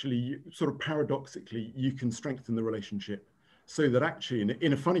 then actually, sort of paradoxically, you can strengthen the relationship so that actually,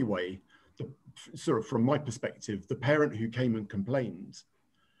 in a funny way, sort of from my perspective, the parent who came and complained,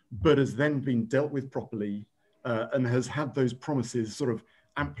 but has then been dealt with properly and has had those promises sort of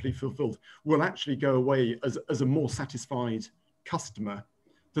amply fulfilled, will actually go away as a more satisfied customer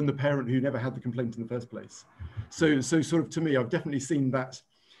than the parent who never had the complaint in the first place. So sort of to me, I've definitely seen that,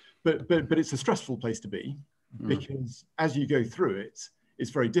 but it's a stressful place to be because as you go through it, it's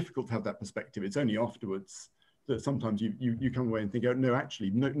very difficult to have that perspective. It's only afterwards that sometimes you come away and think, oh, no,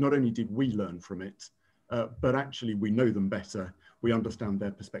 actually, not only did we learn from it, but actually we know them better. We understand their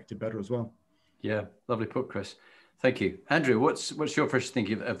perspective better as well. Yeah, lovely put, Chris. Thank you. Andrew, what's your first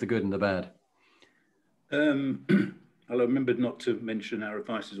thinking of the good and the bad? I'll remember not to mention our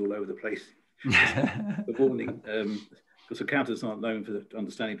advice is all over the place. The warning, because accountants aren't known for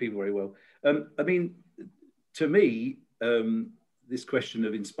understanding people very well. I mean, to me, this question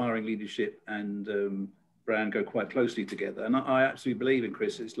of inspiring leadership and brand go quite closely together. And I absolutely believe in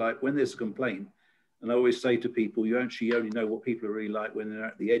Chris. It's like when there's a complaint, And I always say to people, you actually only know what people are really like when they're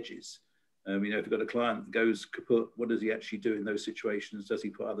at the edges. You know, if you've got a client that goes kaput, what does he actually do in those situations? Does he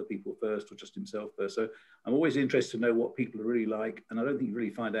put other people first or just himself first? So I'm always interested to know what people are really like. And I don't think you really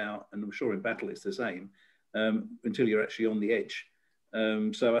find out, and I'm sure in battle it's the same, until you're actually on the edge.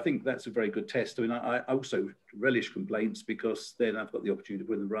 So I think that's a very good test. I mean, I also relish complaints because then I've got the opportunity to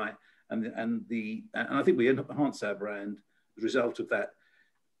win them right. And I think we enhance our brand as a result of that.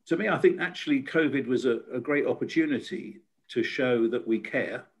 To me, I think actually COVID was a great opportunity to show that we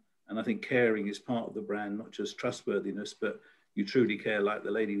care. And I think caring is part of the brand, not just trustworthiness, but you truly care, like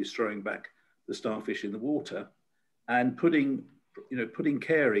the lady who's throwing back the starfish in the water, and putting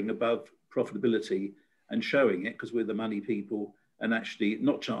caring above profitability and showing it, because we're the money people, and actually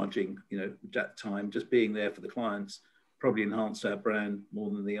not charging, that time, just being there for the clients, probably enhanced our brand more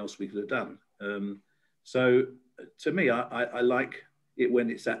than anything else we could have done. So to me, I like it when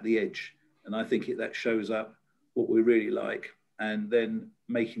it's at the edge, and I think that shows up what we really like. And then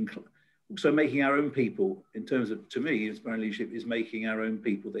making our own people, in terms of, to me, inspiring leadership is making our own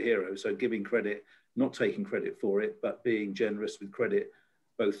people the hero. So giving credit, not taking credit for it, but being generous with credit,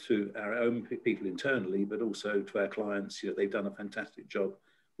 both to our own people internally, but also to our clients. They've done a fantastic job.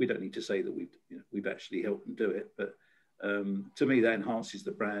 We don't need to say that we've actually helped them do it, but to me, that enhances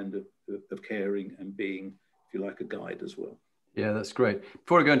the brand of caring and being, if you like, a guide as well. Yeah, that's great.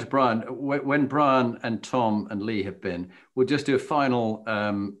 Before I go into Brian, when Brian and Tom and Leigh have been, we'll just do a final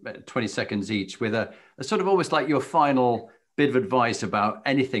 20 seconds each with a sort of almost like your final bit of advice about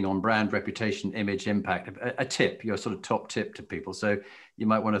anything on brand, reputation, image, impact, a tip, your sort of top tip to people. So you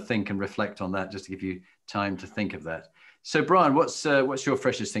might want to think and reflect on that, just to give you time to think of that. So Brian, what's your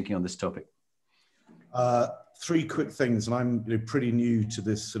freshest thinking on this topic? 3 quick things, and I'm pretty new to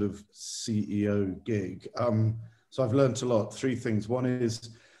this sort of CEO gig. So I've learned a lot. 3 things. One is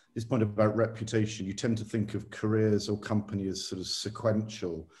this point about reputation. You tend to think of careers or company as sort of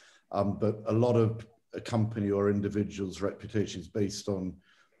sequential, but a lot of a company or individual's reputation is based on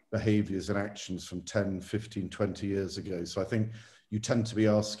behaviors and actions from 10, 15, 20 years ago. So I think you tend to be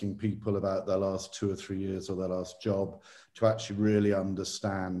asking people about their last 2 or 3 years or their last job to actually really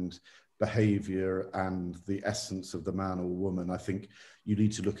understand behavior and the essence of the man or woman. I think you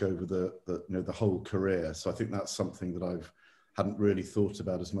need to look over the whole career. So I think that's something that I hadn't really thought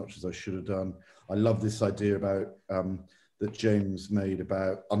about as much as I should have done. I love this idea about that James made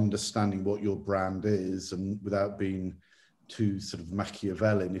about understanding what your brand is, and without being too sort of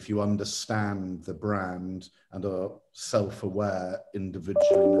Machiavellian, if you understand the brand and are self-aware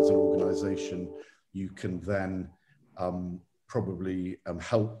individually and as an organization, you can then probably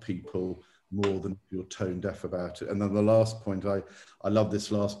help people more than if you're tone deaf about it. And then the last point, I love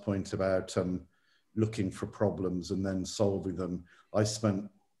this last point about looking for problems and then solving them. I spent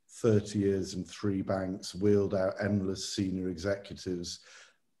 30 years in 3 banks, wheeled out endless senior executives.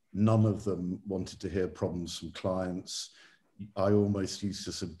 None of them wanted to hear problems from clients. I almost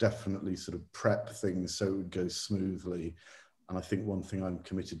used to definitely prep things so it would go smoothly. And I think one thing I'm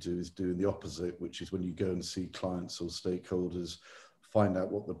committed to is doing the opposite, which is when you go and see clients or stakeholders, find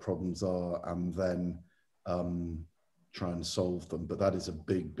out what the problems are and then try and solve them. But that is a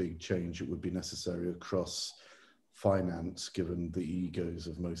big, big change. It would be necessary across finance, given the egos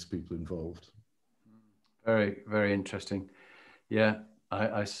of most people involved. Very, very interesting. Yeah,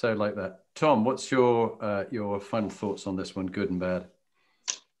 I so like that. Tom, what's your final thoughts on this one, good and bad?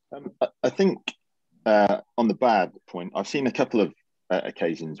 I think on the bad point, I've seen a couple of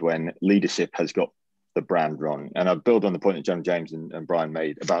occasions when leadership has got the brand wrong. And I build on the point that John James and Brian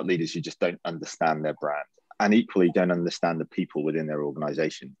made about leaders who just don't understand their brand and equally don't understand the people within their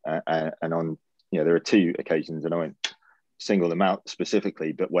organization. And on, there are 2 occasions, and I won't single them out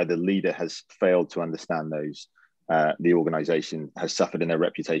specifically, but where the leader has failed to understand those, the organization has suffered and their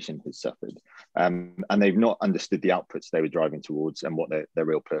reputation has suffered. And they've not understood the outputs they were driving towards and what their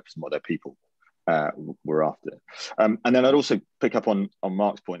real purpose and what their people were after. And then I'd also pick up on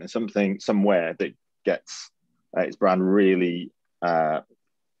Mark's point, and somewhere that gets its brand really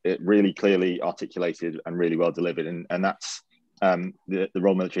clearly articulated and really well delivered, and that's the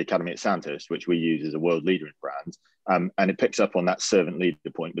Royal Military Academy at Sandhurst, which we use as a world leader in brand, and it picks up on that servant leader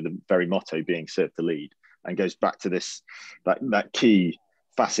point, with the very motto being serve to lead, and goes back to that key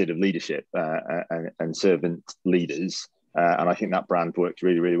facet of leadership and servant leaders, and I think that brand works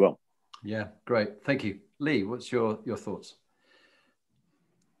really, really well. Yeah, great. Thank you. Leigh, what's your thoughts?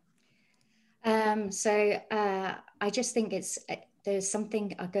 I just think there's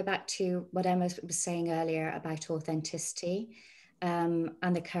something, I'll go back to what Emma was saying earlier about authenticity, and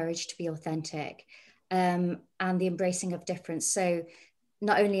the courage to be authentic, and the embracing of difference. So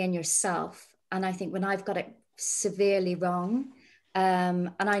not only in yourself, I think when I've got it severely wrong,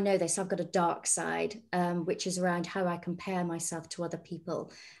 and I know this, I've got a dark side, which is around how I compare myself to other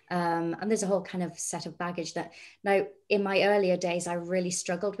people. And there's a whole kind of set of baggage that now in my earlier days, I really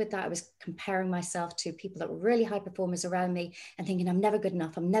struggled with that. I was comparing myself to people that were really high performers around me and thinking, I'm never good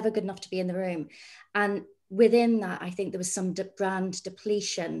enough. I'm never good enough to be in the room. And within that, I think there was some brand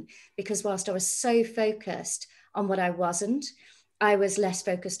depletion, because whilst I was so focused on what I wasn't, I was less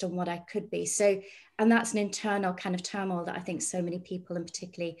focused on what I could be. So, and that's an internal kind of turmoil that I think so many people, and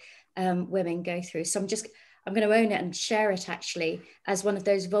particularly women, go through. So I'm going to own it and share it actually as one of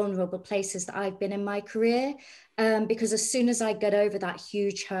those vulnerable places that I've been in my career. Because as soon as I got over that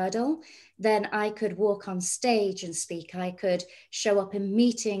huge hurdle, then I could walk on stage and speak. I could show up in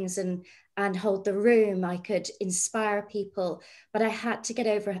meetings and hold the room. I could inspire people, but I had to get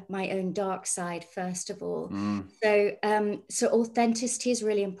over my own dark side first of all. So authenticity is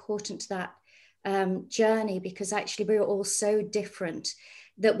really important to that journey, because actually we're all so different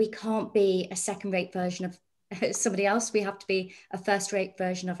that we can't be a second-rate version of somebody else. We have to be a first-rate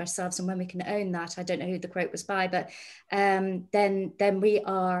version of ourselves. And when we can own that, I don't know who the quote was by, but then we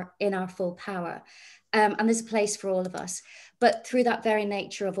are in our full power. And there's a place for all of us. But through that very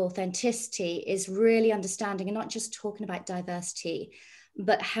nature of authenticity is really understanding and not just talking about diversity,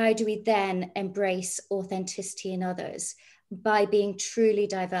 but how do we then embrace authenticity in others by being truly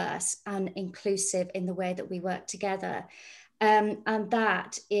diverse and inclusive in the way that we work together. And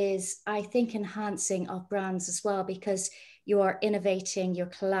that is, I think, enhancing our brands as well, because you are innovating, you're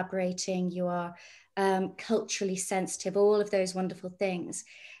collaborating, you are culturally sensitive, all of those wonderful things.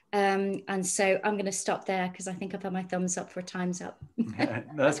 And so I'm going to stop there because I think I've had my thumbs up for time's up.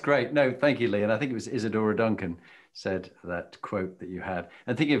 That's great. No, thank you, Leigh. And I think it was Isadora Duncan said that quote that you had.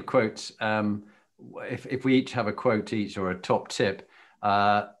 And thinking of quotes, if we each have a quote each or a top tip,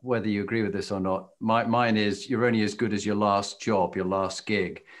 whether you agree with this or not, mine is, you're only as good as your last job, your last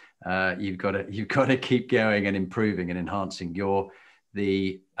gig. You've got to keep going and improving and enhancing. You're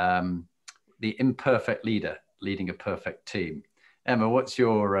the imperfect leader leading a perfect team. Emma, what's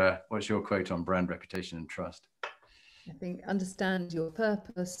your quote on brand reputation and trust? I think understand your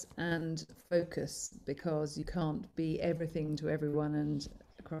purpose and focus, because you can't be everything to everyone and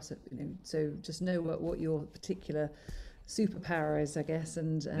across it. So just know what your particular superpower is, I guess,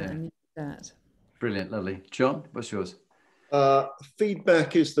 and use that. Brilliant, lovely. John, what's yours?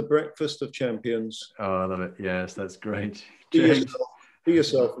 Feedback is the breakfast of champions. Oh, I love it. Yes, that's great. Be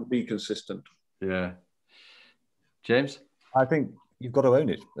yourself and be consistent. Yeah. James? I think you've got to own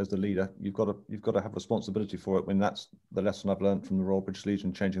it as the leader. You've got to have responsibility for it. When that's the lesson I've learned from the Royal British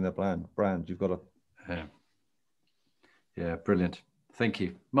Legion, changing their brand. You've got to. Yeah, brilliant. Thank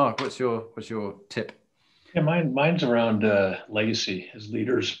you, Mark. What's your tip? Yeah, mine's around legacy. As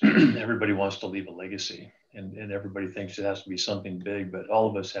leaders, everybody wants to leave a legacy, and everybody thinks it has to be something big. But all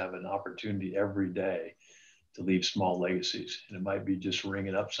of us have an opportunity every day to leave small legacies, and it might be just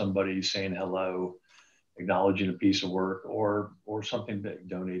ringing up somebody, saying hello, acknowledging a piece of work, or something big,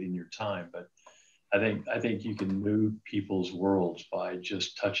 donating your time. But I think you can move people's worlds by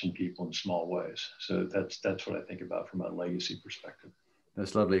just touching people in small ways. So that's what I think about from a legacy perspective.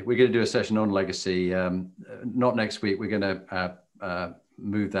 That's lovely. We're going to do a session on legacy. Not next week. We're going to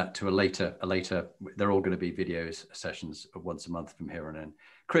move that to a later. They're all going to be videos sessions once a month from here on in.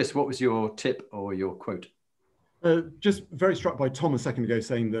 Chris, what was your tip or your quote? Just very struck by Tom a second ago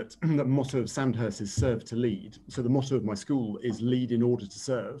saying that the motto of Sandhurst is serve to lead. So the motto of my school is lead in order to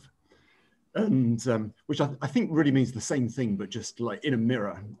serve. And which I think really means the same thing, but just like in a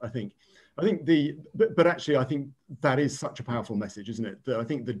mirror, I think but actually I think that is such a powerful message, isn't it? That I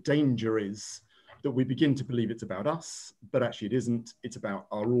think the danger is that we begin to believe it's about us, but actually it isn't. It's about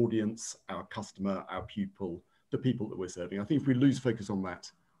our audience, our customer, our pupil, the people that we're serving. I think if we lose focus on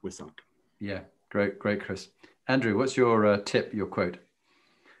that, we're sunk. Yeah, great, Chris. Andrew, what's your tip, your quote?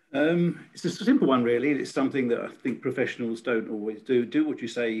 It's a simple one, really. It's something that I think professionals don't always do. Do what you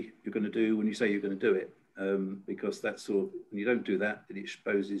say you're going to do when you say you're going to do it, because that's sort of, when you don't do that, it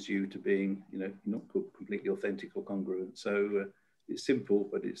exposes you to being, not completely authentic or congruent. So it's simple,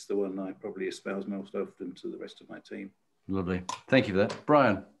 but it's the one I probably espouse most often to the rest of my team. Lovely. Thank you for that.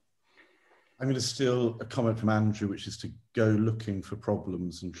 Brian? I'm going to steal a comment from Andrew, which is to go looking for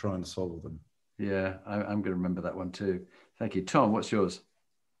problems and try and solve them. Yeah, I'm going to remember that one too. Thank you. Tom, what's yours?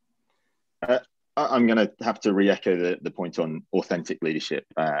 I'm going to have to re-echo the point on authentic leadership,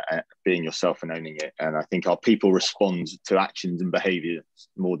 being yourself and owning it. And I think our people respond to actions and behaviours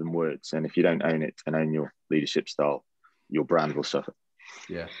more than words. And if you don't own it and own your leadership style, your brand will suffer.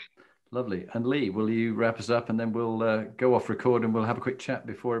 Yeah, Lovely. And Leigh, will you wrap us up, and then we'll go off record and we'll have a quick chat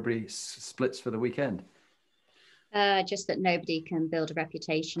before everybody splits for the weekend? Just that nobody can build a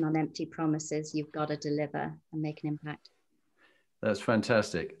reputation on empty promises. You've got to deliver and make an impact. That's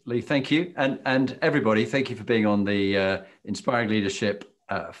fantastic. Leigh, thank you. And everybody, thank you for being on the Inspiring Leadership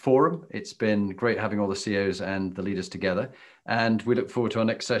Forum. It's been great having all the CEOs and the leaders together. And we look forward to our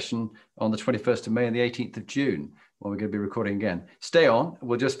next session on the 21st of May and the 18th of June, when we're going to be recording again. Stay on.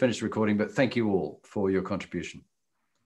 We'll just finish recording, but thank you all for your contribution.